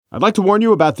I'd like to warn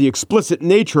you about the explicit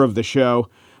nature of the show,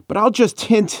 but I'll just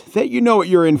hint that you know what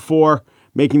you're in for,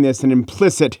 making this an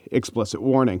implicit, explicit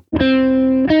warning.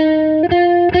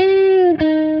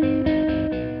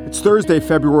 It's Thursday,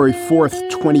 February 4th,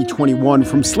 2021.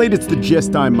 From Slate, it's The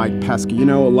Gist. I'm Mike Pesca. You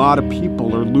know, a lot of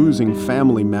people are losing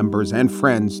family members and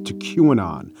friends to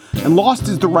QAnon. And lost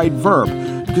is the right verb,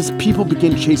 because people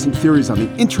begin chasing theories on the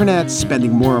internet,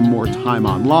 spending more and more time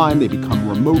online. They become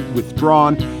remote,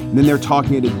 withdrawn, and then they're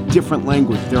talking in a different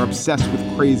language. They're obsessed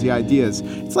with crazy ideas.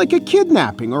 It's like a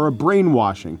kidnapping or a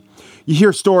brainwashing. You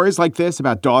hear stories like this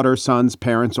about daughters, sons,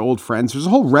 parents, old friends. There's a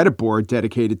whole Reddit board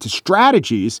dedicated to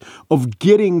strategies of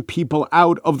getting people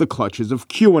out of the clutches of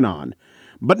QAnon.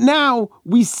 But now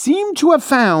we seem to have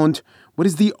found what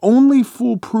is the only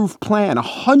foolproof plan,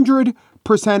 100%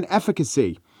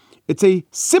 efficacy. It's a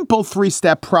simple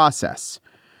 3-step process.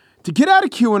 To get out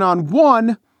of QAnon,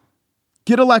 1,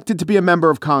 get elected to be a member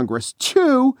of Congress.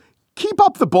 2, keep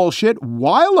up the bullshit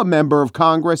while a member of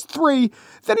Congress. 3,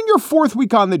 then in your 4th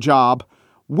week on the job,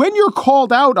 when you're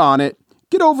called out on it,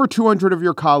 get over 200 of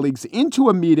your colleagues into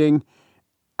a meeting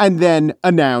and then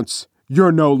announce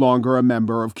you're no longer a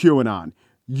member of QAnon.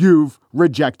 You've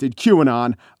rejected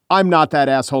QAnon. I'm not that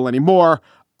asshole anymore.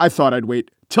 I thought I'd wait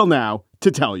till now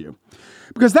to tell you.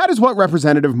 Because that is what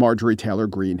Representative Marjorie Taylor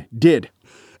Greene did.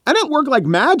 And it worked like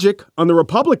magic on the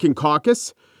Republican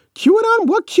caucus. QAnon?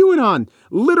 What QAnon?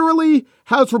 Literally,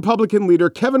 House Republican leader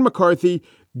Kevin McCarthy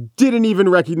didn't even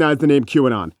recognize the name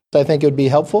QAnon. I think it would be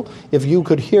helpful if you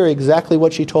could hear exactly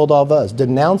what she told all of us,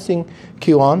 denouncing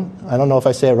QAnon. I don't know if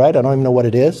I say it right. I don't even know what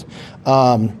it is.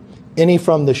 Any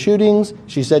from the shootings.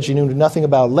 She said she knew nothing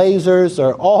about lasers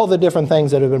or all the different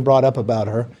things that have been brought up about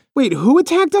her. Wait, who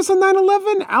attacked us on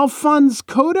 9/11? Alphonse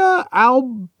Coda?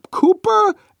 Al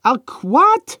Cooper?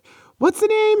 What? What's the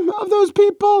name of those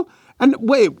people? And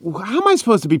wait, how am I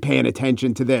supposed to be paying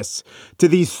attention to this, to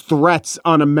these threats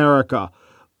on America?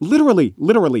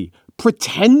 Literally,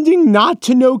 pretending not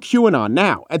to know QAnon.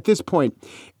 Now, at this point,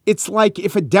 it's like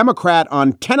if a Democrat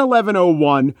on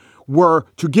 10/11/01 were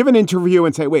to give an interview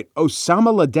and say, wait,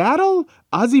 Osama Ladadal?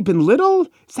 Ozzy bin Little?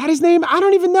 Is that his name? I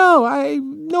don't even know. I have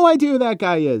no idea who that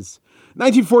guy is.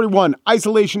 1941,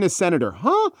 isolationist senator.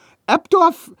 Huh?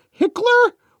 Epdorf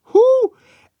Hickler? Who?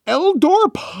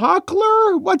 Eldor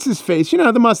Pockler? What's his face? You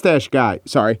know, the mustache guy.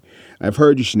 Sorry, I've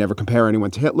heard you should never compare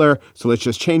anyone to Hitler. So let's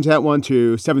just change that one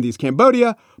to 70s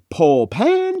Cambodia. Pol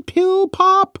Pan, Pill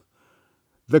Pop,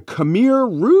 the Khmer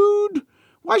Rude.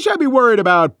 Why should I be worried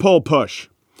about Pol Push?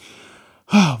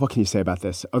 What can you say about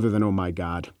this other than, oh my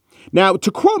God? Now,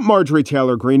 to quote Marjorie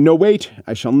Taylor Greene, no, wait,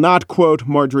 I shall not quote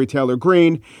Marjorie Taylor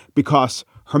Greene because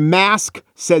her mask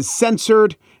says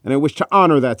censored, and I wish to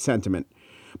honor that sentiment.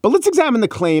 But let's examine the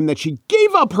claim that she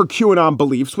gave up her QAnon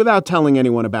beliefs without telling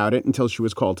anyone about it until she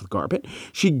was called to the carpet.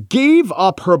 She gave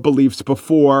up her beliefs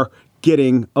before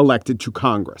getting elected to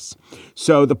Congress.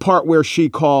 So the part where she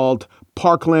called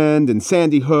Parkland and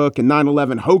Sandy Hook and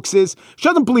 9/11 hoaxes, she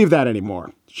doesn't believe that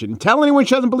anymore. She didn't tell anyone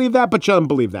she doesn't believe that, but she doesn't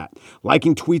believe that.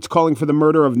 Liking tweets calling for the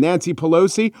murder of Nancy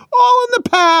Pelosi, all in the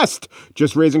past.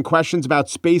 Just raising questions about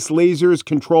space lasers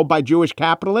controlled by Jewish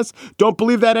capitalists, don't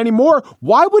believe that anymore.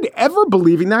 Why would ever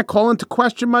believing that call into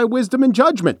question my wisdom and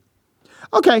judgment?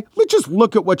 Okay, let's just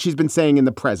look at what she's been saying in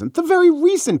the present, the very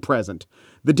recent present,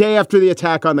 the day after the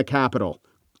attack on the Capitol.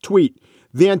 Tweet,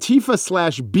 the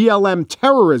Antifa/BLM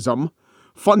terrorism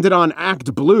funded on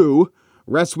Act Blue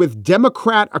rests with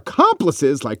Democrat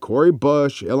accomplices like Cori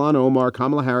Bush, Ilhan Omar,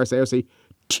 Kamala Harris, AOC,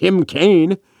 Tim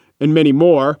Kaine, and many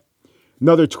more.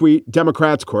 Another tweet,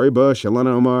 Democrats, Cori Bush, Ilhan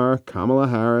Omar, Kamala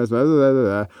Harris, blah, blah, blah,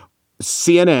 blah,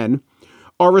 CNN,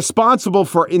 are responsible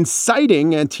for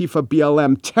inciting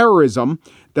Antifa-BLM terrorism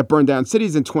that burned down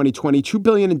cities in 2020, $2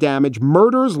 billion in damage,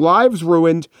 murders, lives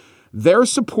ruined. Their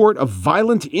support of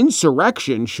violent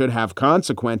insurrection should have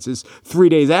consequences. 3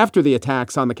 days after the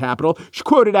attacks on the Capitol, she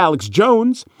quoted Alex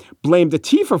Jones, blamed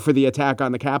Antifa for the attack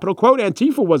on the Capitol. Quote,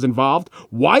 Antifa was involved.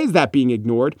 Why is that being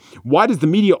ignored? Why does the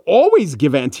media always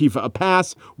give Antifa a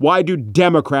pass? Why do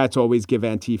Democrats always give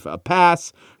Antifa a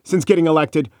pass? Since getting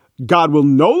elected, God will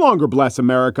no longer bless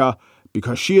America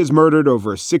because she has murdered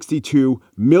over 62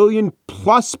 million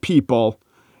plus people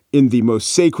in the most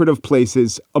sacred of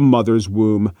places, a mother's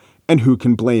womb. And who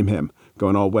can blame him?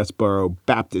 Going all Westboro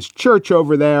Baptist Church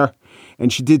over there.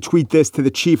 And she did tweet this to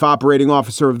the chief operating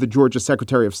officer of the Georgia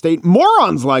Secretary of State.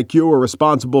 Morons like you are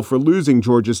responsible for losing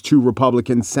Georgia's 2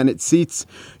 Republican Senate seats.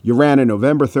 You ran a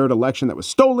November 3rd election that was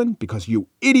stolen because you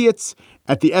idiots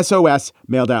at the SOS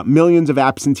mailed out millions of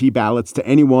absentee ballots to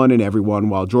anyone and everyone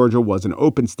while Georgia was an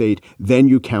open state. Then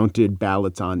you counted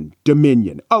ballots on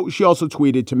Dominion. Oh, she also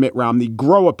tweeted to Mitt Romney,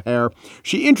 grow a pair.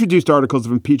 She introduced articles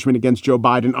of impeachment against Joe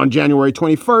Biden on January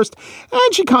 21st,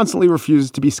 and she constantly refuses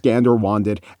to be scanned or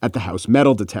wanded at the House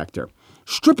metal detector.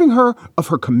 Stripping her of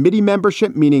her committee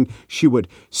membership, meaning she would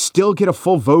still get a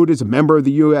full vote as a member of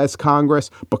the U.S. Congress,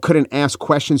 but couldn't ask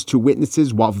questions to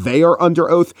witnesses while they are under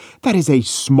oath, that is a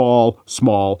small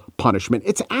punishment.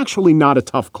 It's actually not a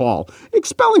tough call.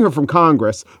 Expelling her from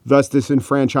Congress, thus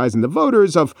disenfranchising the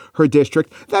voters of her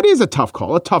district, that is a tough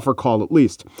call, a tougher call at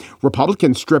least.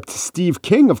 Republicans stripped Steve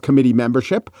King of committee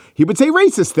membership. He would say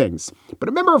racist things. But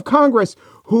a member of Congress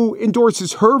who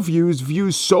endorses her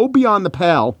views so beyond the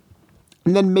pale,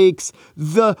 and then makes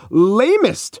the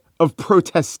lamest of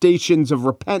protestations of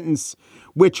repentance,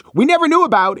 which we never knew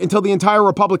about until the entire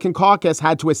Republican caucus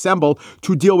had to assemble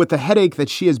to deal with the headache that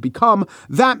she has become,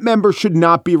 that member should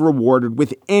not be rewarded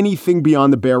with anything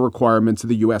beyond the bare requirements of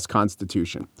the U.S.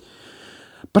 Constitution.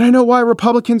 But I know why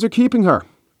Republicans are keeping her.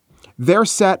 They're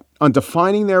set on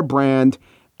defining their brand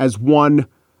as one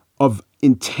of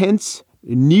intense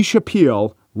niche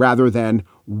appeal rather than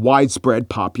widespread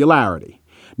popularity.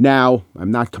 Now,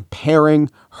 I'm not comparing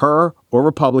her or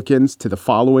Republicans to the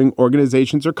following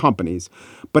organizations or companies,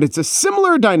 but it's a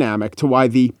similar dynamic to why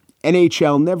the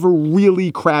NHL never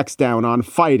really cracks down on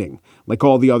fighting like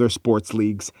all the other sports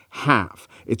leagues have.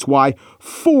 It's why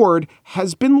Ford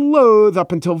has been loath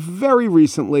up until very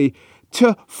recently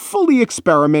to fully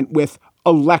experiment with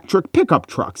electric pickup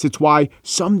trucks. It's why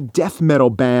some death metal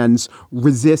bands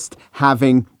resist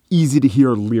having easy to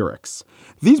hear lyrics.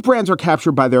 These brands are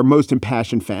captured by their most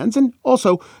impassioned fans, and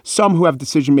also some who have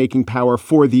decision-making power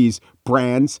for these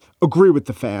brands agree with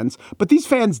the fans. But these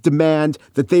fans demand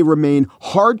that they remain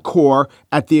hardcore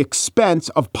at the expense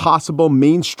of possible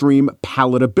mainstream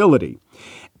palatability.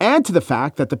 And to the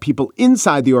fact that the people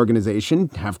inside the organization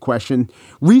have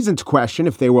reason to question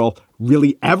if they will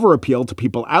really ever appeal to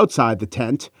people outside the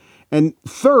tent. And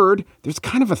third, there's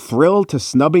kind of a thrill to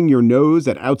snubbing your nose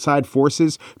at outside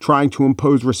forces trying to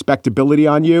impose respectability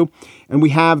on you. And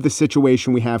we have the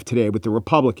situation we have today with the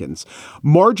Republicans.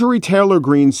 Marjorie Taylor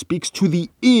Greene speaks to the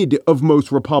id of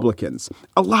most Republicans.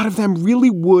 A lot of them really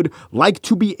would like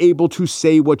to be able to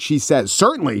say what she says,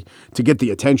 certainly to get the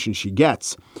attention she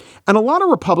gets. And a lot of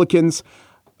Republicans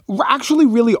actually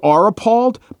really are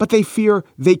appalled, but they fear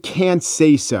they can't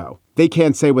say so. They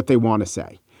can't say what they want to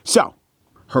say. So,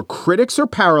 her critics are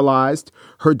paralyzed.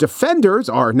 Her defenders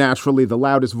are naturally the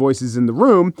loudest voices in the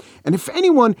room. And if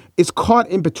anyone is caught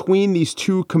in between these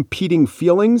two competing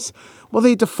feelings, well,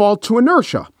 they default to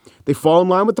inertia. They fall in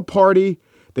line with the party.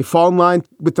 They fall in line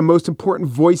with the most important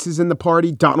voices in the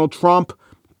party. Donald Trump,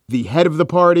 the head of the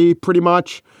party, pretty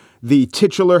much. The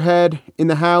titular head in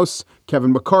the House,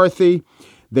 Kevin McCarthy.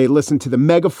 They listen to the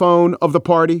megaphone of the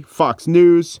party, Fox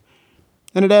News.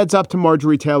 And it adds up to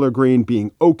Marjorie Taylor Greene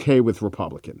being okay with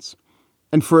Republicans.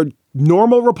 And for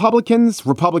normal Republicans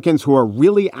who are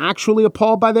really actually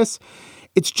appalled by this,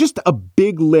 it's just a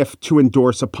big lift to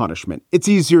endorse a punishment. It's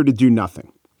easier to do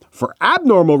nothing. For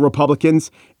abnormal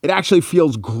Republicans, it actually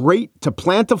feels great to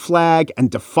plant a flag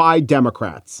and defy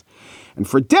Democrats. And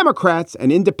for Democrats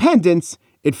and independents,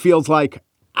 it feels like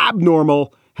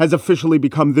abnormal has officially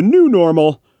become the new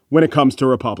normal when it comes to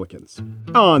Republicans.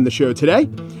 On the show today,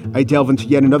 I delve into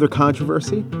yet another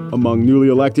controversy among newly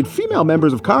elected female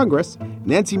members of Congress,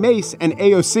 Nancy Mace and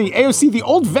AOC. AOC, the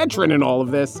old veteran in all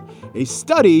of this, a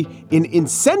study in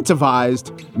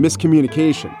incentivized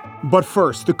miscommunication. But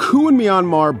first, the coup in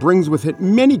Myanmar brings with it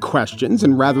many questions,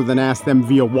 and rather than ask them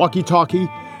via walkie-talkie,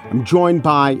 I'm joined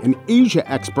by an Asia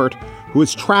expert who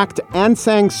has tracked Aung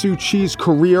San Suu Kyi's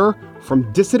career from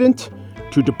dissident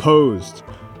to deposed.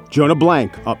 Jonah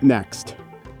Blank up next.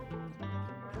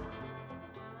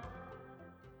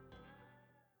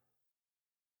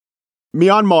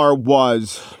 Myanmar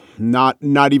was not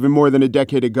even more than a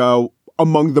decade ago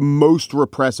among the most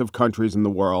repressive countries in the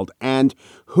world. And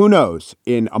who knows,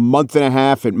 in a month and a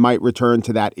half, it might return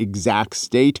to that exact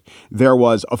state. There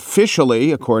was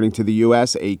officially, according to the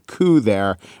U.S., a coup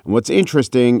there. And what's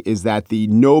interesting is that the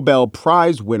Nobel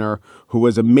Prize winner, who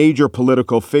was a major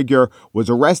political figure, was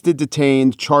arrested,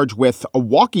 detained, charged with a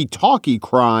walkie-talkie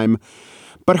crime.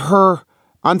 But her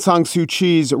Aung San Suu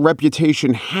Kyi's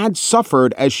reputation had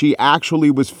suffered as she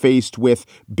actually was faced with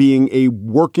being a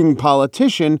working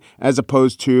politician as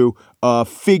opposed to a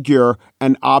figure,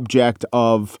 an object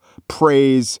of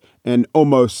praise and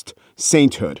almost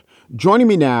sainthood. Joining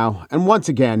me now, and once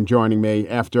again joining me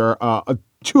after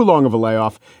too long of a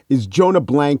layoff, is Jonah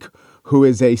Blank, who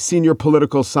is a senior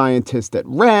political scientist at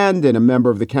RAND and a member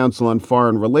of the Council on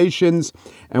Foreign Relations,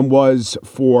 and was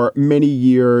for many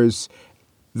years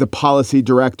the policy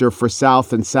director for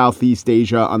South and Southeast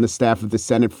Asia on the staff of the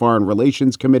Senate Foreign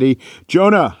Relations Committee.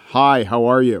 Jonah, hi, how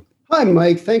are you? Hi,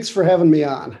 Mike. Thanks for having me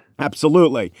on.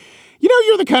 Absolutely. You know,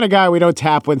 you're the kind of guy we don't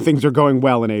tap when things are going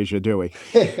well in Asia, do we?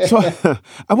 So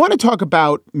I want to talk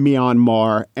about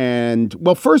Myanmar. And,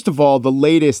 well, first of all, the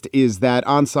latest is that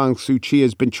Aung San Suu Kyi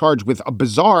has been charged with a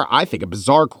bizarre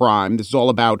crime. This is all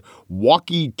about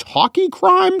walkie-talkie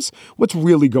crimes. What's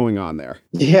really going on there?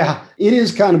 Yeah, it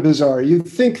is kind of bizarre. You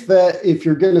think that if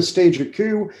you're going to stage a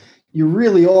coup, you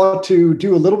really ought to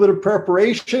do a little bit of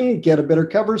preparation, get a better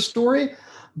cover story.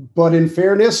 But in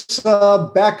fairness,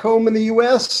 back home in the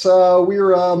U.S.,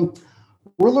 we're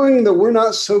learning that we're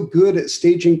not so good at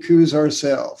staging coups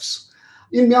ourselves.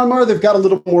 In Myanmar, they've got a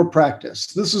little more practice.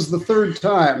 This is the third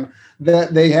time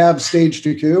that they have staged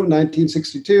a coup,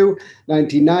 1962,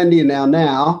 1990, and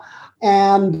now.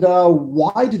 And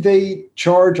why did they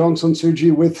charge Aung San Suu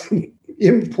Kyi with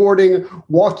importing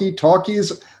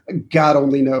walkie-talkies? God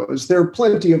only knows. There are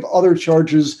plenty of other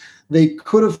charges they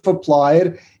could have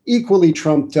applied, equally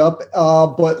trumped up,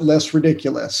 but less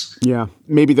ridiculous. Yeah,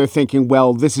 maybe they're thinking,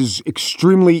 well, this is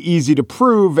extremely easy to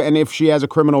prove, and if she has a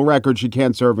criminal record, she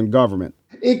can't serve in government.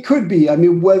 It could be. I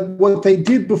mean, what they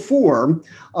did before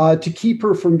to keep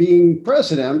her from being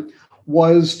president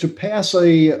was to pass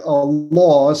a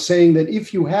law saying that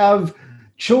if you have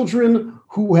children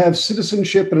who have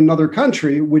citizenship in another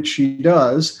country, which she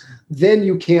does, then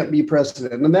you can't be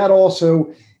president. And that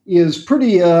also is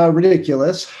pretty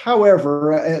ridiculous.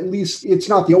 However, at least it's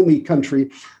not the only country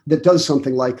that does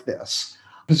something like this.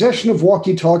 Possession of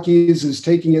walkie-talkies is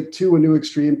taking it to a new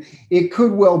extreme. It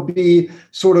could well be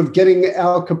sort of getting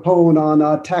Al Capone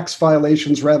on tax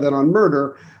violations rather than on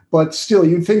murder. But still,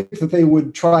 you'd think that they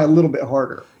would try a little bit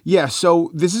harder. Yeah,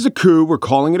 so this is a coup. We're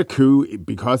calling it a coup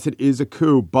because it is a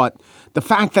coup. But the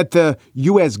fact that the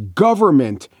U.S.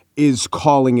 government is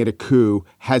calling it a coup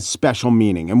has special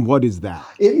meaning. And what is that?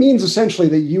 It means essentially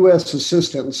that U.S.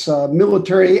 assistance,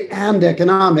 military and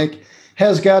economic,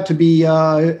 has got to be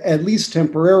at least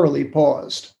temporarily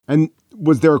paused. And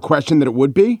was there a question that it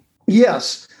would be?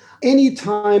 Yes.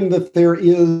 Anytime that there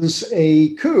is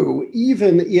a coup,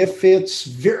 even if it's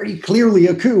very clearly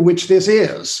a coup, which this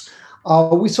is,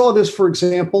 we saw this, for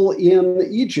example, in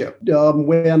Egypt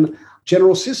when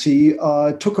General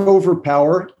Sisi took over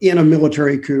power in a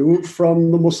military coup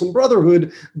from the Muslim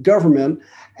Brotherhood government,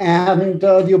 and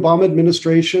the Obama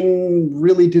administration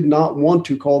really did not want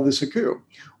to call this a coup.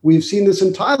 We've seen this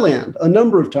in Thailand a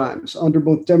number of times under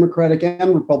both Democratic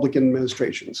and Republican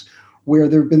administrations, where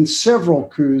there have been several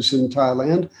coups in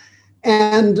Thailand,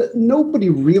 and nobody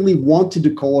really wanted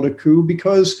to call it a coup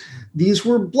because these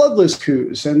were bloodless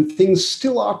coups and things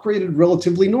still operated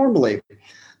relatively normally.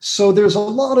 So there's a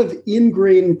lot of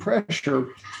ingrained pressure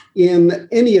in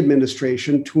any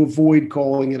administration to avoid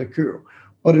calling it a coup.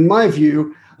 But in my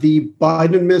view, the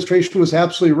Biden administration was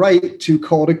absolutely right to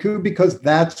call it a coup because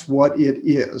that's what it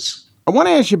is. I want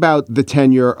to ask you about the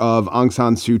tenure of Aung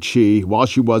San Suu Kyi while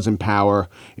she was in power,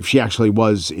 if she actually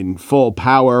was in full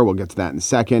power. We'll get to that in a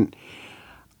second.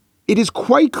 It is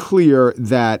quite clear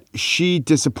that she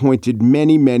disappointed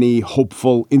many, many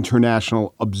hopeful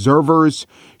international observers.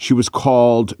 She was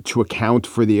called to account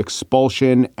for the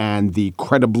expulsion and the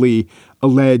credibly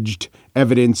alleged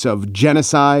evidence of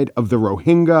genocide of the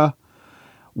Rohingya.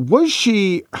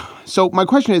 So my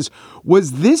question is,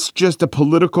 was this just a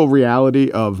political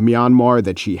reality of Myanmar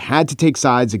that she had to take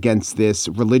sides against this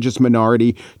religious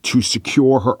minority to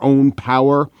secure her own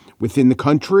power within the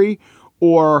country?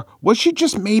 Or was she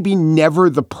just maybe never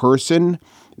the person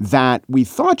that we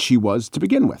thought she was to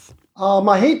begin with?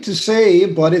 I hate to say,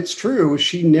 but it's true.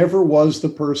 She never was the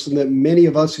person that many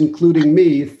of us, including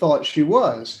me, thought she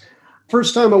was.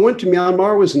 First time I went to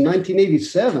Myanmar was in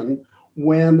 1987,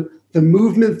 when the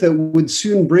movement that would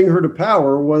soon bring her to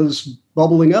power was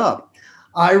bubbling up.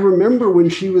 I remember when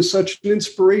she was such an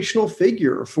inspirational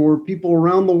figure for people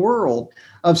around the world.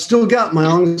 I've still got my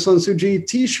Aung San Suu Kyi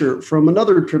t-shirt from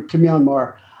another trip to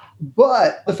Myanmar.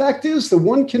 But the fact is that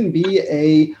one can be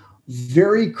a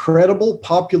very credible,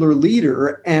 popular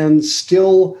leader and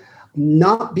still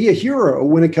not be a hero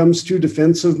when it comes to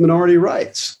defense of minority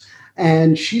rights.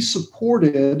 And she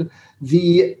supported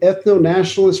the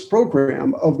ethno-nationalist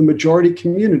program of the majority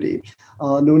community,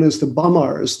 known as the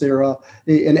Bamars. They're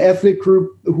an ethnic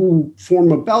group who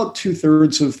form about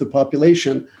 2/3 of the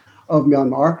population of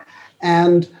Myanmar.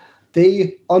 And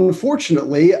They,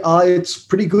 unfortunately, it's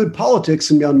pretty good politics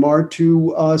in Myanmar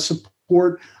to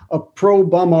support a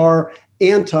pro-Bamar,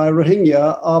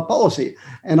 anti-Rohingya policy.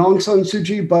 And Aung San Suu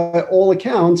Kyi, by all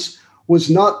accounts, was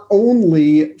not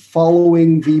only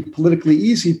following the politically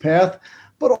easy path,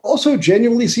 but also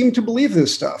genuinely seemed to believe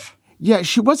this stuff. Yeah,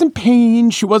 she wasn't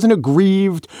pained. She wasn't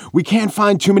aggrieved. We can't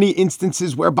find too many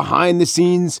instances where behind the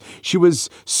scenes she was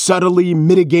subtly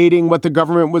mitigating what the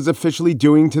government was officially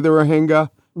doing to the Rohingya.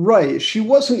 Right. She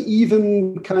wasn't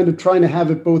even kind of trying to have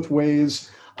it both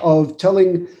ways of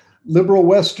telling liberal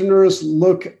Westerners,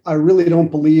 look, I really don't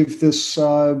believe this,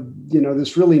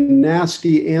 this really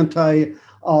nasty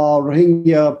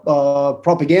anti-Rohingya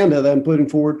propaganda that I'm putting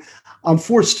forward. I'm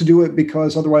forced to do it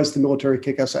because otherwise the military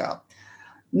kick us out.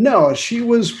 No, she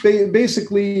was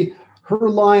basically, her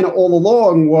line all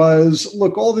along was,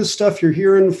 look, all this stuff you're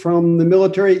hearing from the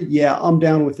military, yeah, I'm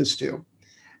down with this too.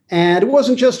 And it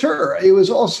wasn't just her. It was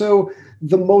also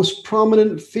the most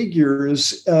prominent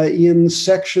figures in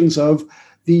sections of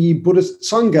the Buddhist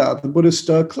Sangha, the Buddhist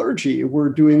clergy, were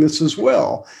doing this as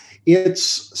well.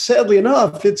 It's, sadly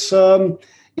enough, it's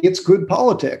good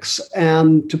politics.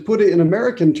 And to put it in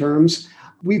American terms,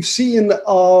 we've seen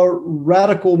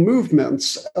radical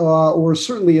movements, or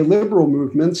certainly liberal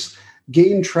movements,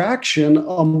 gain traction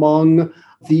among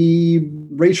the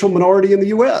racial minority in the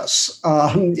U.S.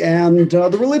 And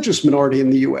the religious minority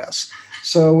in the U.S.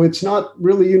 So it's not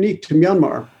really unique to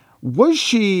Myanmar.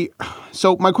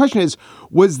 So my question is,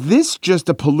 was this just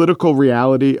a political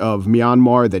reality of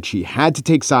Myanmar that she had to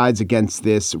take sides against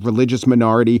this religious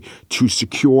minority to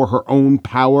secure her own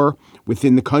power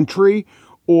within the country?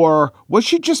 Or was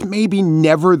she just maybe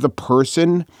never the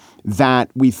person that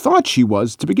we thought she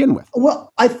was to begin with?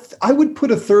 Well, I would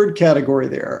put a third category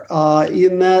there,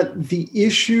 in that the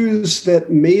issues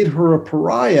that made her a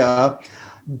pariah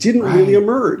didn't really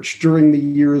emerge during the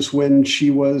years when she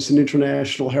was an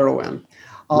international heroine.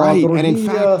 Right. And in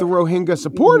fact, the Rohingya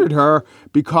supported her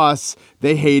because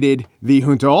they hated the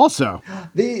junta also.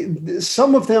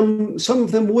 Some of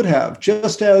them would have,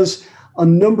 just as a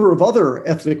number of other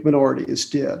ethnic minorities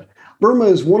did. Burma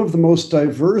is one of the most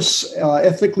diverse,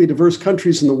 ethnically diverse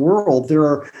countries in the world. There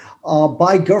are,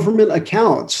 by government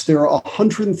accounts, there are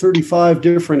 135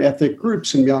 different ethnic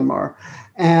groups in Myanmar,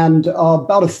 and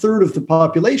about a third of the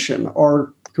population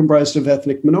are comprised of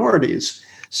ethnic minorities.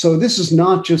 So this is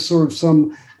not just sort of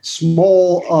some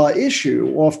small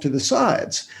issue off to the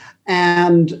sides.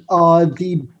 And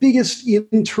the biggest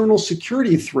internal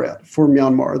security threat for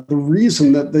Myanmar, the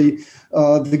reason that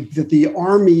the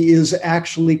army is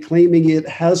actually claiming it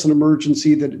has an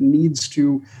emergency that it needs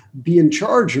to be in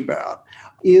charge about,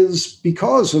 is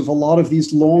because of a lot of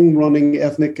these long-running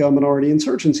ethnic minority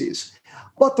insurgencies.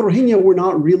 But the Rohingya were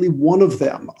not really one of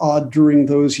them during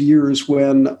those years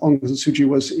when Aung San Suu Kyi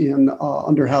was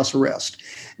under house arrest.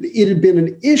 It had been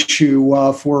an issue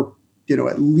for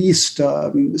at least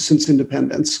since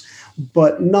independence,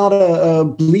 but not a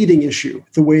bleeding issue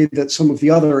the way that some of the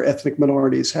other ethnic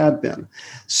minorities had been.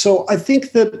 So I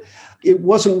think that it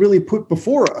wasn't really put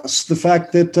before us, the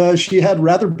fact that she had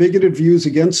rather bigoted views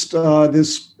against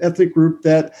this ethnic group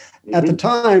that at the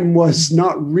time was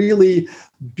not really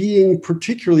being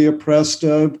particularly oppressed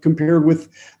compared with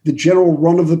the general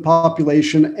run of the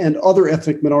population and other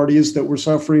ethnic minorities that were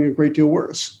suffering a great deal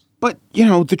worse. But,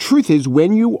 the truth is,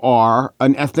 when you are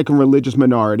an ethnic and religious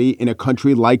minority in a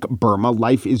country like Burma,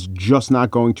 life is just not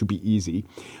going to be easy.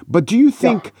 But do you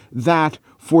think that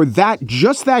for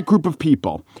just that group of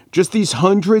people, just these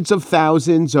hundreds of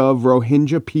thousands of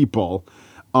Rohingya people,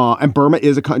 and Burma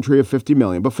is a country of 50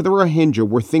 million, but for the Rohingya,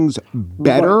 were things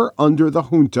better under the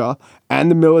junta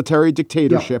and the military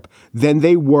dictatorship than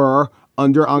they were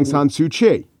under Aung San Suu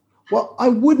Kyi? Well, I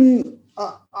wouldn't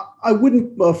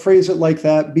phrase it like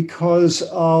that, because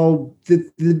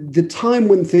the time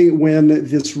when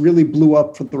this really blew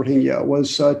up for the Rohingya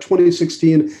was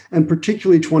 2016 and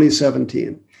particularly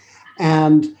 2017.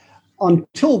 And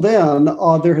until then,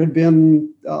 there had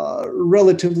been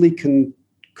relatively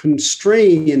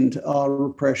constrained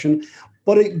repression,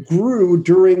 but it grew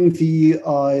during the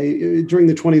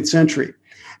 20th century.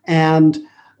 And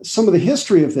some of the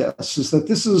history of this is that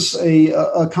this is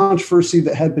a controversy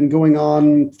that had been going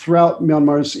on throughout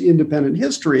Myanmar's independent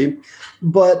history,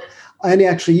 and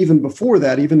actually even before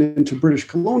that, even into British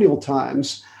colonial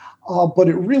times, but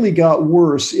it really got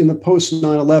worse in the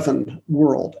post-9/11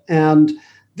 world. And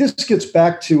this gets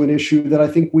back to an issue that I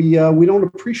think we don't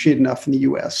appreciate enough in the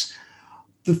U.S.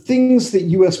 The things that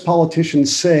U.S.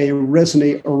 politicians say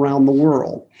resonate around the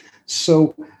world.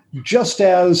 So just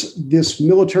as this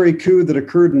military coup that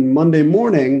occurred on Monday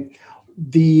morning,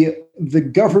 the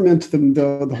government,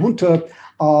 the junta,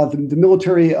 the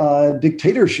military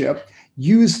dictatorship,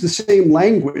 used the same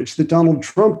language that Donald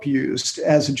Trump used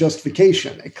as a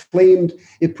justification.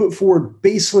 It put forward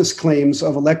baseless claims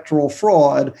of electoral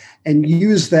fraud and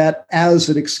used that as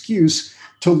an excuse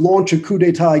to launch a coup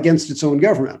d'etat against its own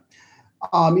government.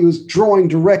 It was drawing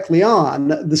directly on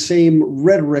the same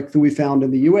rhetoric that we found in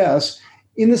the U.S.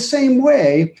 In the same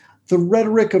way, the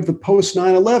rhetoric of the post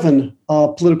 9/11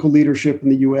 political leadership in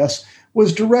the U.S.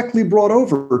 was directly brought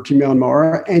over to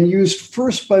Myanmar and used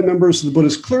first by members of the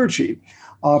Buddhist clergy,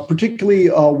 particularly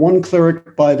one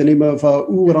cleric by the name of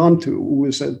U Rantu, who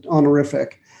was an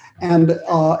honorific. And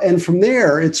from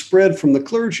there, it spread from the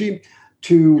clergy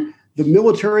to the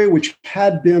military, which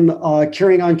had been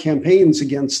carrying on campaigns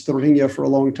against the Rohingya for a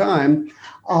long time,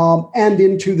 and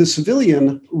into the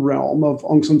civilian realm of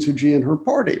Aung San Suu Kyi and her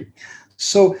party.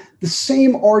 So the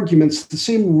same arguments, the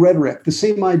same rhetoric, the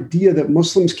same idea that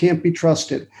Muslims can't be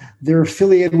trusted, they're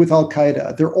affiliated with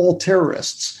Al-Qaeda, they're all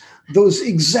terrorists, those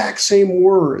exact same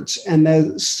words and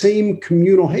the same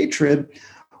communal hatred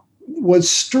was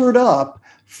stirred up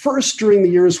first during the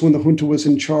years when the junta was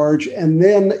in charge, and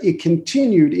then it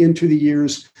continued into the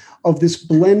years of this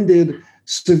blended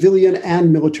civilian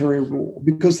and military rule,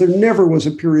 because there never was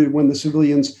a period when the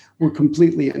civilians were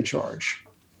completely in charge.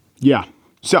 Yeah.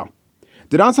 So,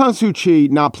 did Aung San Suu Kyi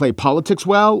not play politics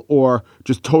well, or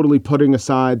just totally putting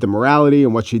aside the morality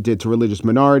and what she did to religious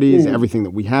minorities, everything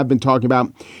that we have been talking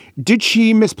about? Did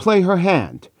she misplay her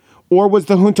hand? Or was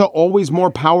the junta always more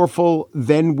powerful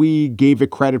than we gave it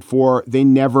credit for? They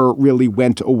never really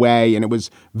went away, and it was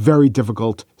a very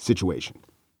difficult situation.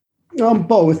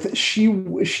 Both. She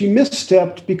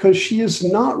misstepped because she has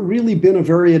not really been a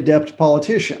very adept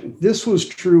politician. This was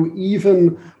true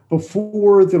even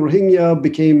before the Rohingya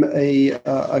became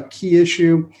a key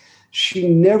issue. She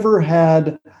never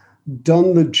had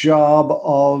done the job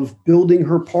of building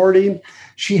her party.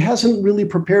 She hasn't really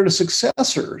prepared a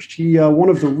successor. One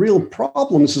of the real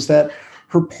problems is that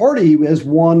her party has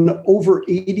won over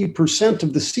 80%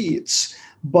 of the seats,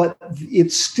 but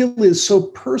it still is so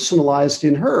personalized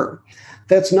in her.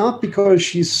 That's not because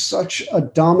she's such a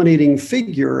dominating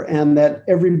figure and that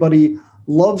everybody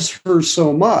loves her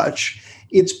so much.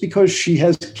 It's because she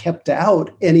has kept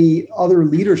out any other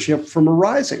leadership from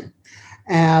arising.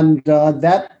 And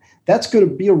that's going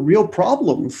to be a real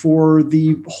problem for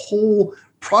the whole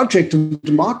project of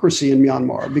democracy in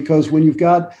Myanmar, because when you've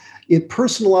got it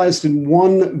personalized in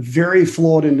one very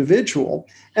flawed individual,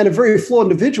 and a very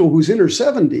flawed individual who's in her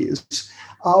 70s,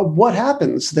 what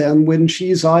happens then when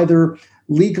she's either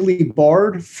legally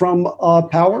barred from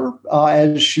power,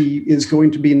 as she is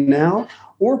going to be now,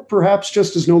 or perhaps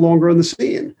just is no longer on the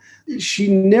scene? She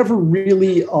never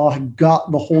really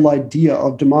got the whole idea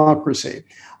of democracy.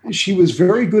 She was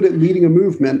very good at leading a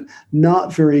movement,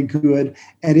 not very good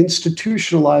at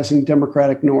institutionalizing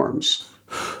democratic norms.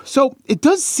 So it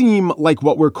does seem like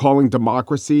what we're calling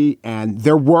democracy, and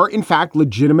there were, in fact,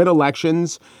 legitimate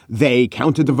elections. They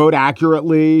counted the vote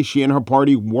accurately. She and her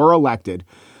party were elected.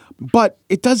 But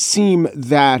it does seem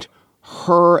that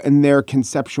her and their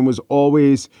conception was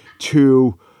always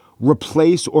to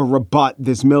replace or rebut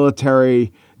this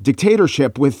military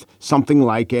dictatorship with something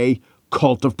like a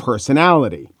cult of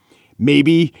personality.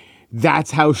 Maybe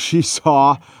that's how she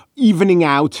saw evening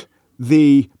out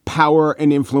the power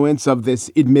and influence of this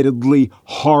admittedly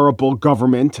horrible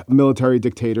government, military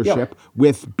dictatorship,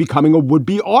 with becoming a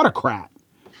would-be autocrat.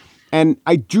 And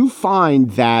I do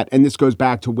find that, and this goes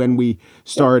back to when we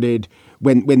started,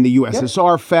 when the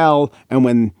USSR fell and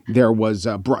when there was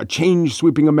a broad change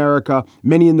sweeping America,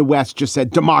 many in the West just said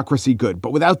democracy good.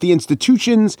 But without the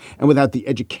institutions and without the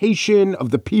education of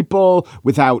the people,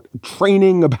 without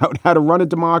training about how to run a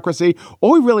democracy,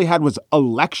 all we really had was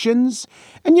elections.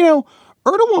 And,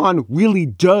 Erdogan really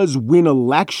does win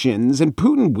elections, and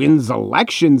Putin wins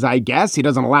elections, I guess. He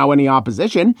doesn't allow any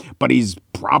opposition, but he's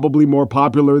probably more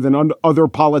popular than other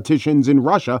politicians in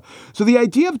Russia. So the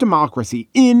idea of democracy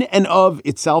in and of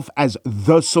itself as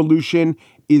the solution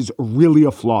is really a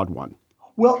flawed one.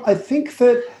 Well, I think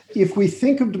that if we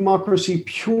think of democracy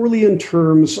purely in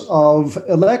terms of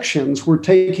elections, we're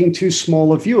taking too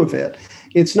small a view of it.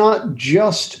 It's not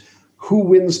just who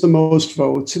wins the most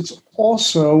votes. It's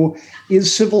also,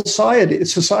 is civil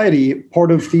society part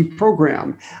of the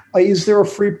program? Is there a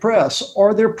free press?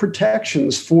 Are there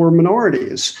protections for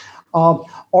minorities?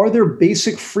 Are there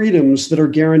basic freedoms that are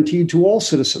guaranteed to all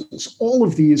citizens? All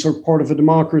of these are part of a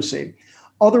democracy.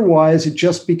 Otherwise, it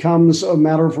just becomes a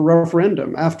matter of a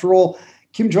referendum. After all,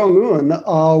 Kim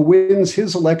Jong-un wins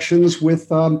his elections with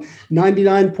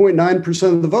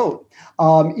 99.9% of the vote.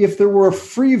 If there were a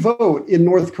free vote in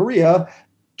North Korea,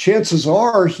 chances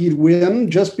are he'd win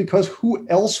just because who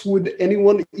else would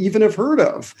anyone even have heard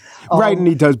of? Right. And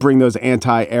he does bring those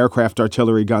anti-aircraft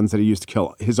artillery guns that he used to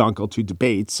kill his uncle to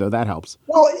debates. So that helps.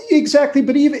 Well, exactly.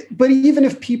 But even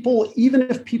if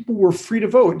people were free to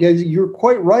vote, yeah, you're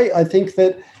quite right. I think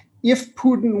that if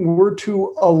Putin were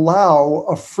to allow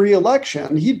a free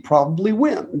election, he'd probably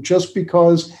win just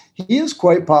because he is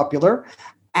quite popular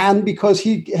and because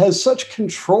he has such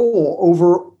control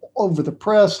over the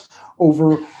press,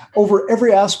 over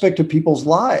every aspect of people's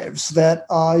lives that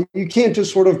you can't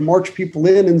just sort of march people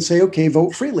in and say, okay,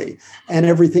 vote freely and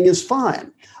everything is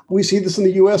fine. We see this in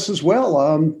the U.S. as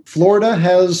well. Florida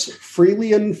has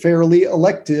freely and fairly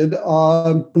elected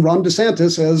Ron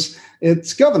DeSantis as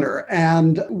its governor,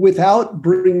 and without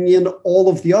bringing in all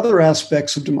of the other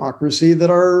aspects of democracy that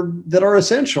are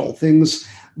essential, things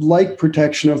like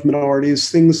protection of minorities,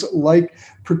 things like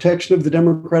protection of the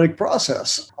democratic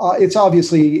process. It's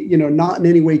obviously, not in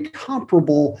any way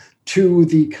comparable to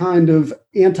the kind of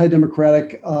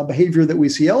anti-democratic behavior that we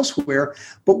see elsewhere,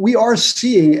 but we are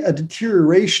seeing a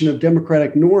deterioration of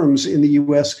democratic norms in the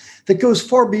U.S. that goes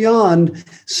far beyond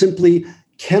simply,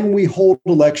 can we hold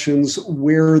elections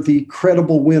where the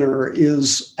credible winner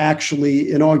is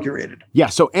actually inaugurated? Yeah,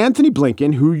 so Anthony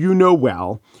Blinken, who you know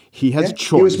well, he has a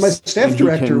choice. He was my staff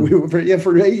director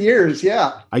for 8 years,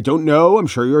 yeah. I don't know. I'm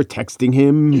sure you're texting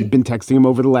him. You've been texting him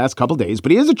over the last couple of days,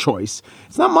 but he has a choice.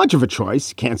 It's not much of a choice.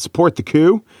 You can't support the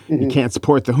coup. You can't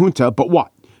support the junta, but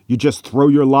what? You just throw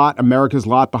your lot, America's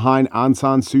lot, behind Aung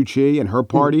San Suu Kyi and her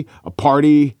party, a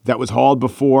party that was hauled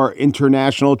before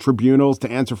international tribunals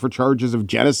to answer for charges of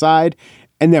genocide.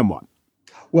 And then what?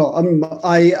 Well,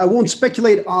 I won't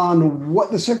speculate on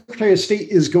what the Secretary of State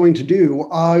is going to do.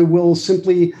 I will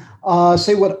simply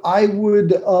say what I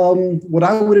would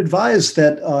advise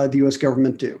that the U.S.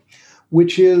 government do,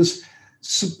 which is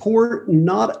support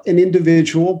not an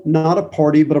individual, not a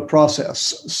party, but a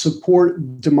process.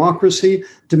 Support democracy.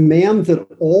 Demand that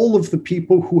all of the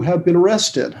people who have been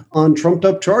arrested on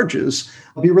trumped-up charges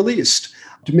be released.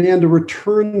 Demand a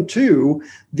return to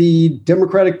the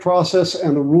democratic process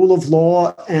and the rule of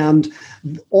law and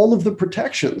all of the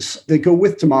protections that go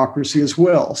with democracy as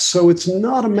well. So it's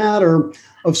not a matter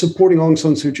of supporting Aung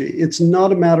San Suu Kyi. It's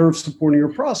not a matter of supporting her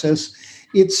process.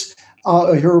 It's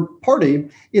her party.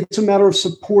 It's a matter of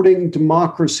supporting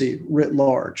democracy writ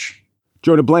large.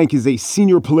 Jonah Blank is a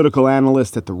senior political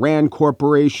analyst at the RAND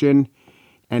Corporation.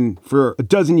 And for a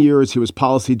dozen years, he was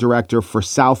policy director for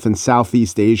South and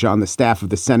Southeast Asia on the staff of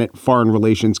the Senate Foreign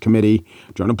Relations Committee.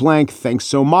 Jonah Blank, thanks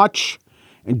so much.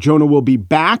 And Jonah will be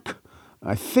back,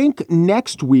 I think,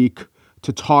 next week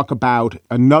to talk about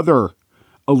another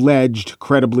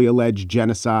credibly alleged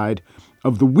genocide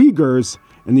of the Uyghurs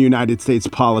and the United States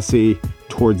policy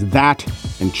towards that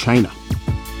and China.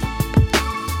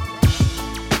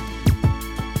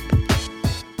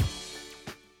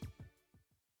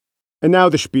 And now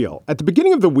the spiel. At the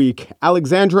beginning of the week,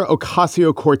 Alexandria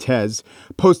Ocasio-Cortez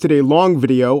posted a long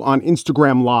video on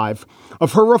Instagram Live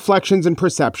of her reflections and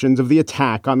perceptions of the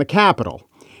attack on the Capitol.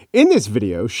 In this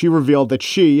video, she revealed that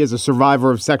she, as a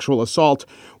survivor of sexual assault,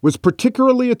 was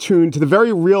particularly attuned to the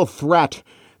very real threat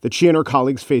that she and her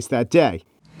colleagues faced that day.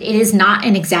 It is not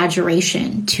an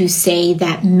exaggeration to say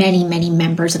that many, many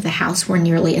members of the House were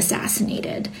nearly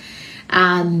assassinated.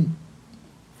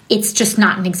 It's just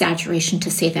not an exaggeration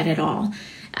to say that at all.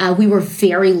 We were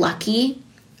very lucky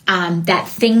that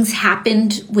things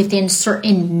happened within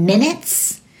certain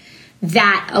minutes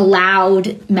that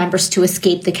allowed members to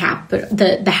escape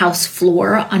the House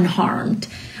floor unharmed.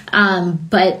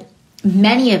 But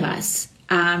many of us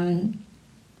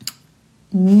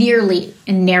nearly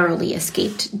and narrowly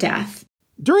escaped death.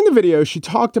 During the video, she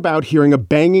talked about hearing a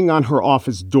banging on her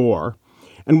office door.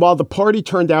 And while the party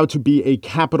turned out to be a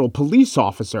Capitol police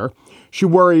officer, she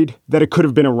worried that it could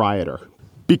have been a rioter.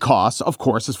 Because, of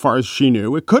course, as far as she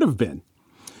knew, it could have been.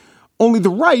 Only the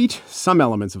right, some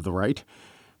elements of the right,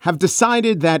 have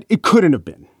decided that it couldn't have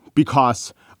been.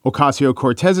 Because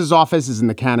Ocasio-Cortez's office is in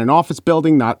the Cannon office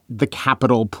building, not the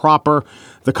Capitol proper.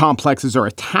 The complexes are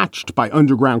attached by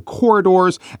underground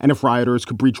corridors, and if rioters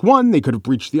could breach one, they could have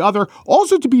breached the other.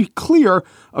 Also, to be clear,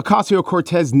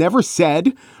 Ocasio-Cortez never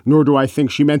said, nor do I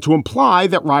think she meant to imply,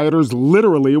 that rioters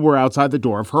literally were outside the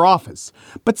door of her office.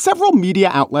 But several media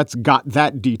outlets got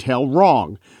that detail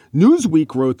wrong.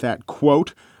 Newsweek wrote that,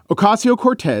 quote,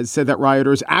 Ocasio-Cortez said that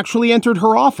rioters actually entered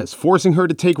her office, forcing her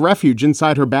to take refuge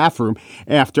inside her bathroom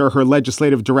after her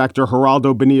legislative director,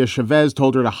 Geraldo Bonilla Chavez,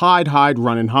 told her to hide,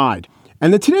 run and hide.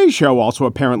 And the Today Show also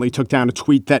apparently took down a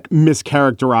tweet that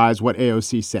mischaracterized what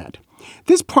AOC said.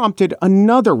 This prompted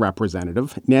another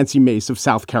representative, Nancy Mace of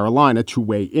South Carolina, to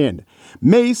weigh in.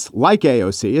 Mace, like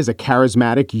AOC, is a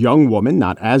charismatic young woman,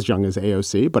 not as young as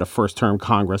AOC, but a first-term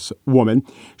Congresswoman.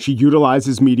 She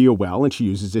utilizes media well, and she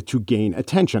uses it to gain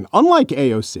attention. Unlike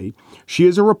AOC, she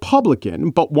is a Republican,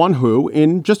 but one who,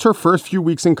 in just her first few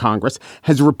weeks in Congress,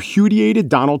 has repudiated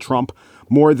Donald Trump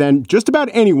more than just about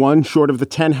anyone short of the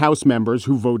 10 House members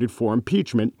who voted for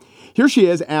impeachment. Here she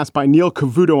is asked by Neil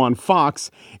Cavuto on Fox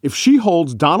if she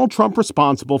holds Donald Trump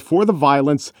responsible for the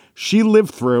violence she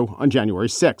lived through on January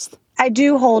 6th. I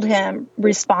do hold him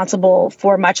responsible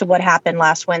for much of what happened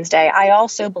last Wednesday. I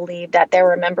also believe that there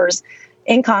were members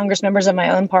in Congress, members of my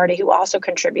own party, who also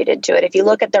contributed to it. If you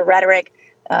look at the rhetoric,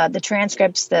 the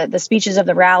transcripts, the speeches of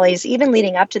the rallies, even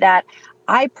leading up to that,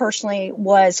 I personally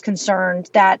was concerned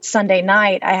that Sunday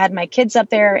night I had my kids up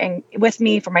there and with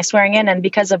me for my swearing in. And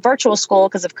because of virtual school,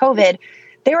 because of COVID,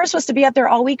 they were supposed to be up there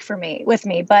all week with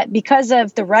me. But because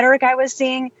of the rhetoric I was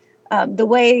seeing, the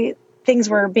way things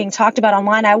were being talked about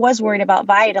online, I was worried about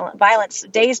violence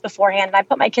days beforehand. And I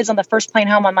put my kids on the first plane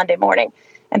home on Monday morning.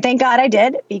 And thank God I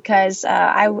did, because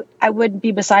I would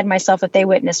be beside myself if they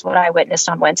witnessed what I witnessed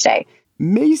on Wednesday.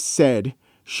 Mace said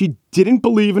she didn't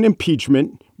believe in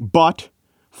impeachment, but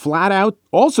flat out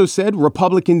also said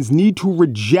Republicans need to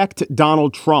reject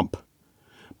Donald Trump.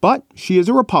 But she is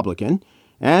a Republican,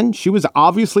 and she was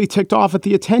obviously ticked off at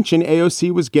the attention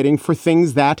AOC was getting for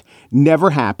things that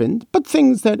never happened, but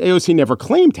things that AOC never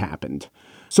claimed happened.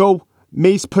 So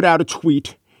Mace put out a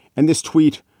tweet, and this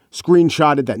tweet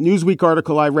screenshotted that Newsweek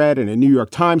article I read and a New York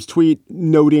Times tweet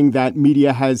noting that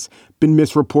media has been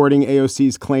misreporting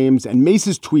AOC's claims. And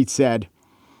Mace's tweet said,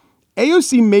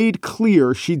 AOC made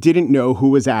clear she didn't know who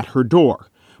was at her door.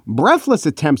 Breathless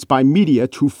attempts by media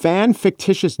to fan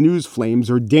fictitious news flames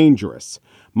are dangerous.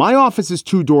 My office is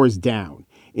 2 doors down.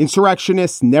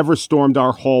 Insurrectionists never stormed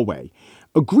our hallway.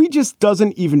 Egregious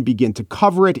doesn't even begin to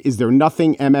cover it. Is there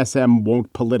nothing MSM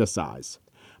won't politicize?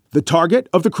 The target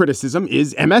of the criticism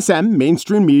is MSM,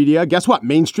 mainstream media. Guess what?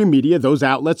 Mainstream media, those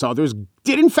outlets, others,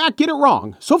 did in fact get it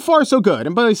wrong. So far, so good.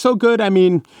 And by so good, I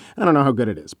mean, I don't know how good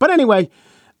it is. But anyway,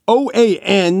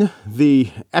 OAN, the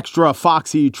extra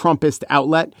foxy Trumpist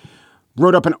outlet,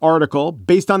 wrote up an article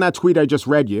based on that tweet I just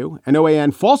read you. And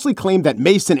OAN falsely claimed that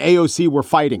Mace and AOC were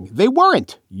fighting. They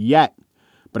weren't yet.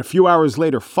 But a few hours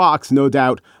later, Fox, no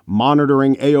doubt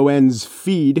monitoring AON's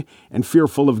feed and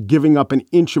fearful of giving up an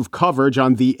inch of coverage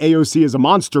on the AOC is a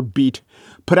monster beat,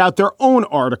 put out their own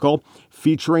article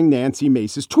featuring Nancy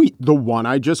Mace's tweet, the one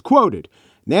I just quoted.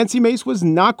 Nancy Mace was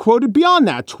not quoted beyond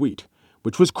that tweet,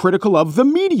 which was critical of the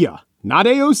media, not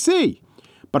AOC.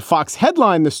 But Fox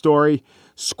headlined the story,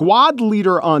 Squad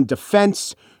Leader on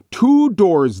Defense, 2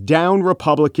 doors down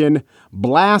Republican,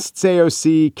 blasts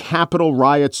AOC Capitol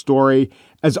riot story,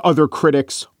 as other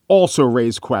critics also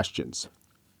raise questions.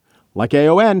 Like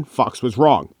AON, Fox was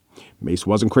wrong. Mace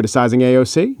wasn't criticizing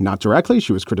AOC, not directly.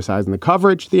 She was criticizing the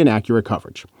coverage, the inaccurate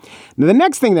coverage. Now, the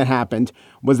next thing that happened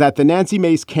was that the Nancy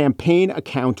Mace campaign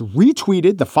account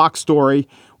retweeted the Fox story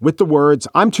with the words,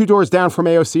 I'm 2 doors down from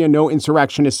AOC and no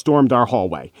insurrectionist stormed our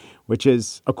hallway, which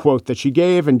is a quote that she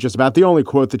gave and just about the only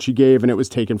quote that she gave, and it was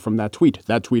taken from that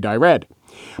tweet I read.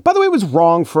 By the way, it was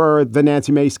wrong for the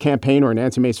Nancy Mace campaign or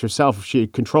Nancy Mace herself, if she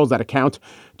controls that account,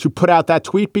 to put out that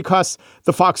tweet because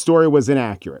the Fox story was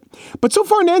inaccurate. But so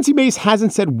far, Nancy Mace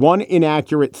hasn't said one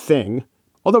inaccurate thing.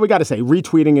 Although we got to say,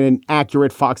 retweeting an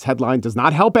inaccurate Fox headline does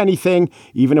not help anything,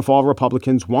 even if all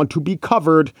Republicans want to be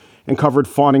covered and covered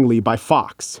fawningly by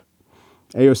Fox.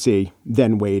 AOC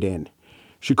then weighed in.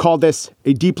 She called this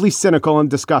a deeply cynical and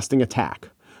disgusting attack.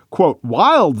 Quote,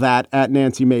 while that at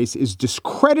Nancy Mace is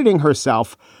discrediting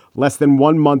herself less than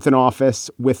 1 month in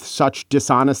office with such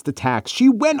dishonest attacks, she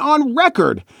went on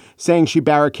record saying she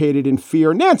barricaded in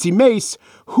fear. Nancy Mace,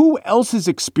 who else's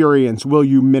experience will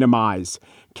you minimize?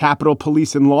 Capitol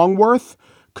Police in Longworth?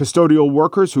 Custodial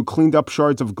workers who cleaned up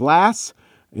shards of glass?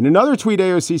 In another tweet,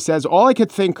 AOC says, all I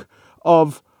could think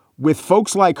of with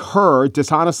folks like her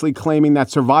dishonestly claiming that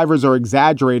survivors are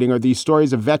exaggerating are these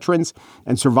stories of veterans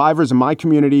and survivors in my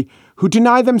community who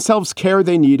deny themselves care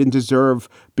they need and deserve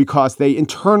because they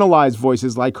internalize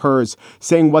voices like hers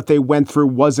saying what they went through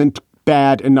wasn't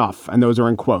bad enough. And those are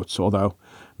in quotes, although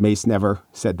Mace never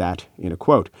said that in a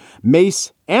quote.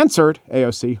 Mace answered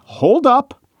AOC, hold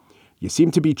up. You seem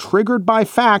to be triggered by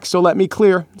facts, so let me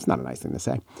clear. It's not a nice thing to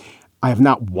say. I have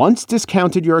not once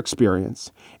discounted your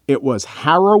experience. It was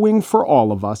harrowing for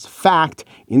all of us. Fact,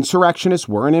 insurrectionists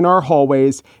weren't in our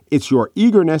hallways. It's your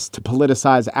eagerness to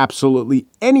politicize absolutely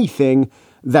anything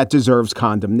that deserves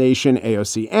condemnation.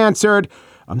 AOC answered,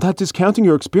 I'm not discounting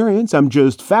your experience. I'm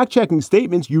just fact-checking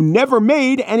statements you never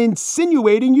made and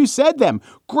insinuating you said them.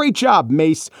 Great job,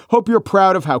 Mace. Hope you're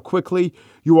proud of how quickly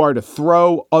you are to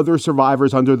throw other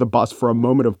survivors under the bus for a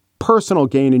moment of personal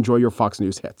gain. Enjoy your Fox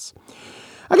News hits.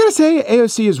 I gotta say,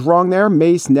 AOC is wrong there.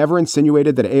 Mace never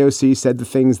insinuated that AOC said the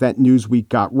things that Newsweek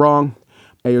got wrong.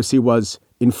 AOC was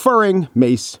inferring,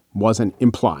 Mace wasn't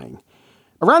implying.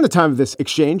 Around the time of this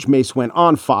exchange, Mace went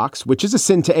on Fox, which is a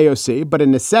sin to AOC, but a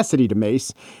necessity to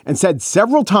Mace, and said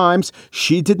several times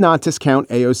she did not discount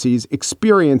AOC's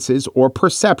experiences or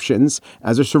perceptions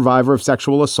as a survivor of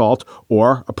sexual assault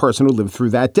or a person who lived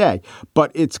through that day. But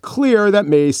it's clear that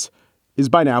Mace is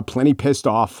by now plenty pissed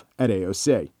off at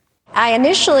AOC. I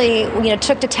initially,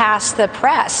 took to task the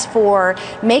press for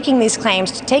making these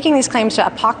claims, taking these claims to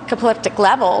apocalyptic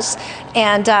levels,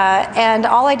 and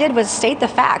all I did was state the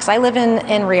facts. I live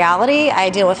in reality. I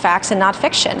deal with facts and not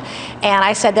fiction. And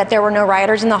I said that there were no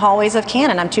rioters in the hallways of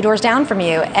Cannon. I'm 2 doors down from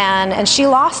you, and she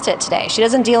lost it today. She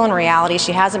doesn't deal in reality.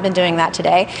 She hasn't been doing that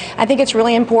today. I think it's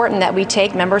really important that we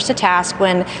take members to task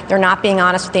when they're not being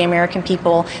honest with the American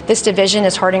people. This division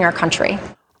is hurting our country.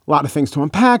 A lot of things to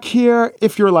unpack here.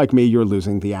 If you're like me, you're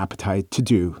losing the appetite to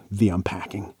do the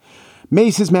unpacking.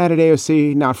 Mace is mad at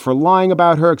AOC, not for lying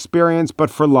about her experience,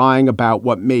 but for lying about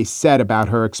what Mace said about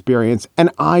her experience. And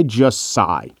I just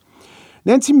sigh.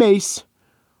 Nancy Mace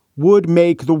would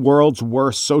make the world's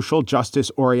worst social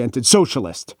justice-oriented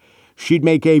socialist. She'd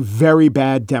make a very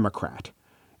bad Democrat.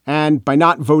 And by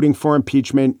not voting for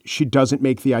impeachment, she doesn't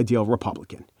make the ideal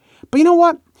Republican. But you know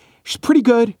what? She's pretty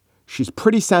good. She's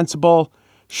pretty sensible.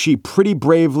 She pretty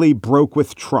bravely broke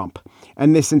with Trump.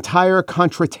 And this entire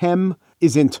contretemps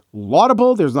isn't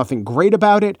laudable. There's nothing great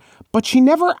about it. But she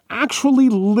never actually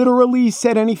literally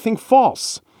said anything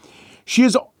false. She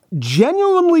is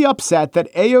genuinely upset that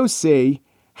AOC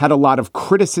had a lot of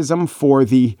criticism for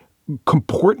the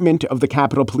comportment of the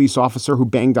Capitol Police officer who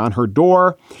banged on her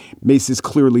door. Mace is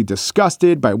clearly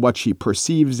disgusted by what she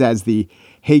perceives as the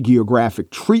hagiographic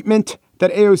treatment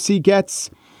that AOC gets.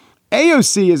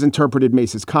 AOC has interpreted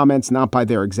Mace's comments not by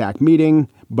their exact meaning,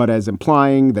 but as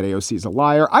implying that AOC is a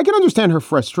liar. I can understand her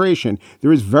frustration.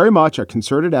 There is very much a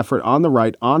concerted effort on the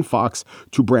right, on Fox,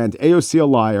 to brand AOC a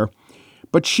liar.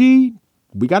 But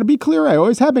we got to be clear, I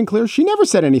always have been clear, she never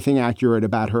said anything accurate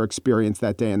about her experience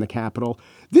that day in the Capitol.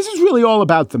 This is really all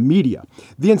about the media.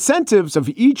 The incentives of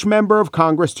each member of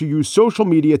Congress to use social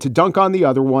media to dunk on the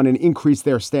other one and increase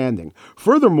their standing.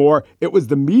 Furthermore, it was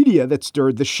the media that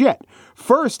stirred the shit.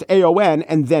 First AON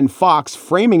and then Fox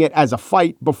framing it as a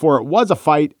fight before it was a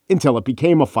fight until it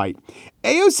became a fight.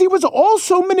 AOC was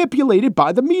also manipulated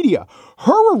by the media.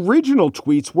 Her original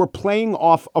tweets were playing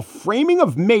off a framing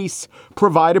of Mace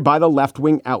provided by the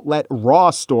left-wing outlet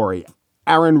Raw Story.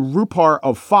 Aaron Rupar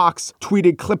of Fox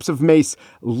tweeted clips of Mace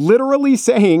literally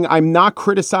saying, "I'm not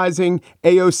criticizing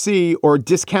AOC or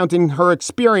discounting her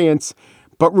experience,"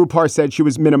 but Rupar said she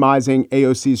was minimizing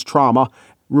AOC's trauma.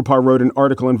 Rupar wrote an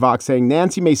article in Vox saying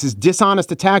Nancy Mace's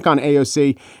dishonest attack on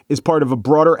AOC is part of a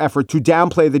broader effort to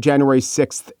downplay the January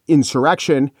 6th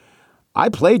insurrection. I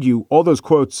played you all those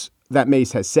quotes that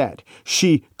Mace has said.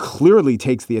 She clearly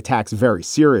takes the attacks very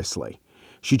seriously.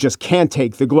 She just can't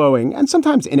take the glowing and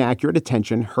sometimes inaccurate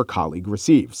attention her colleague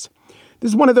receives. This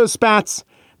is one of those spats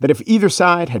that if either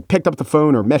side had picked up the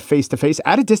phone or met face to face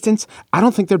at a distance, I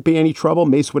don't think there'd be any trouble.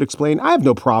 Mace would explain, "I have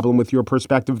no problem with your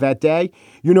perspective that day.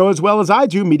 You know as well as I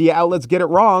do, media outlets get it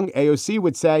wrong." AOC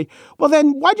would say, "Well,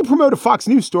 then why'd you promote a Fox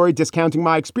News story discounting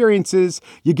my experiences?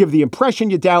 You give the impression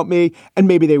you doubt me," and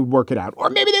maybe they would work it out. Or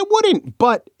maybe they wouldn't,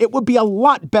 but it would be a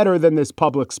lot better than this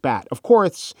public spat. Of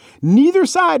course, neither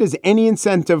side has any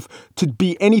incentive to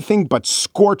be anything but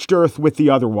scorched earth with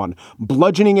the other one.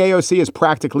 Bludgeoning AOC is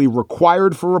practically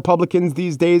required for Republicans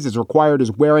these days, as required as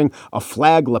wearing a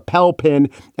flag lapel pin.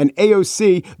 And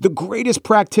AOC, the greatest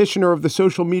practitioner of the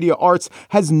social media arts,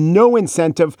 has no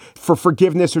incentive for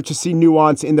forgiveness or to see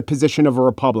nuance in the position of a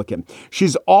Republican.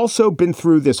 She's also been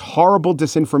through this horrible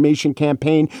disinformation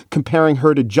campaign comparing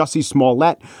her to Jussie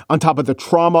Smollett, on top of the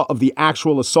trauma of the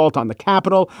actual assault on the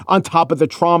Capitol, on top of the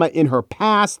trauma in her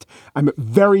past. I'm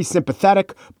very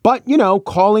sympathetic, but,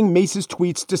 calling Mace's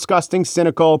tweets disgusting,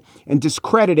 cynical, and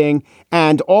discrediting,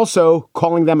 and also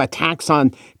calling them attacks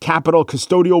on Capitol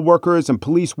custodial workers and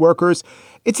police workers,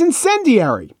 it's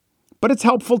incendiary, but it's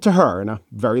helpful to her in a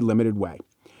very limited way.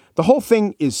 The whole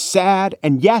thing is sad,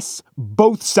 and yes,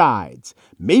 both sides,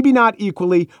 maybe not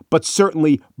equally, but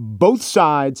certainly both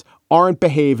sides aren't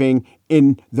behaving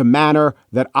in the manner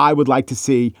that I would like to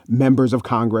see members of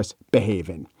Congress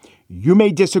behave in. You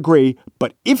may disagree,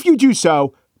 but if you do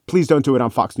so, please don't do it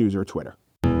on Fox News or Twitter.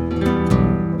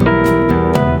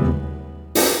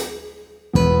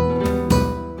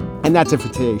 And that's it for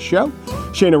today's show.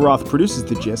 Shana Roth produces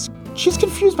The Gist. She's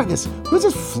confused by this. Who's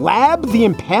this Flab the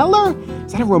Impaler?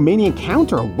 Is that a Romanian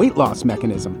count or a weight loss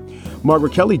mechanism?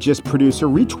 Margaret Kelly, Gist producer,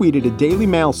 retweeted a Daily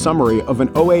Mail summary of an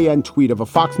OAN tweet of a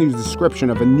Fox News description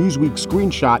of a Newsweek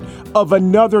screenshot of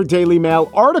another Daily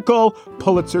Mail article.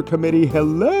 Pulitzer Committee,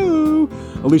 hello.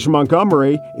 Alicia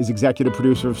Montgomery is executive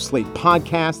producer of Slate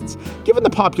Podcasts. Given the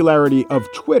popularity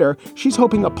of Twitter, she's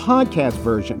hoping a podcast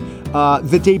version.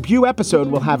 The debut episode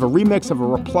will have a remix of a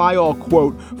Reply All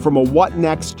quote from a What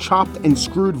Next chopped and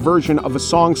screwed version of a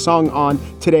song sung on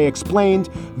Today Explained.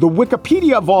 The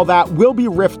Wikipedia of all that will be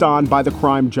riffed on by the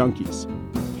crime junkies.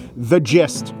 The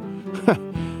Gist.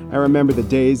 I remember the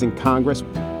days in Congress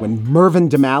when Mervyn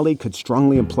Demalley could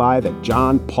strongly imply that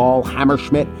John Paul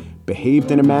Hammerschmidt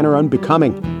behaved in a manner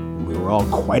unbecoming. We were all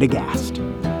quite aghast.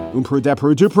 Umperu,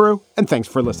 deperu, duperu, and thanks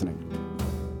for listening.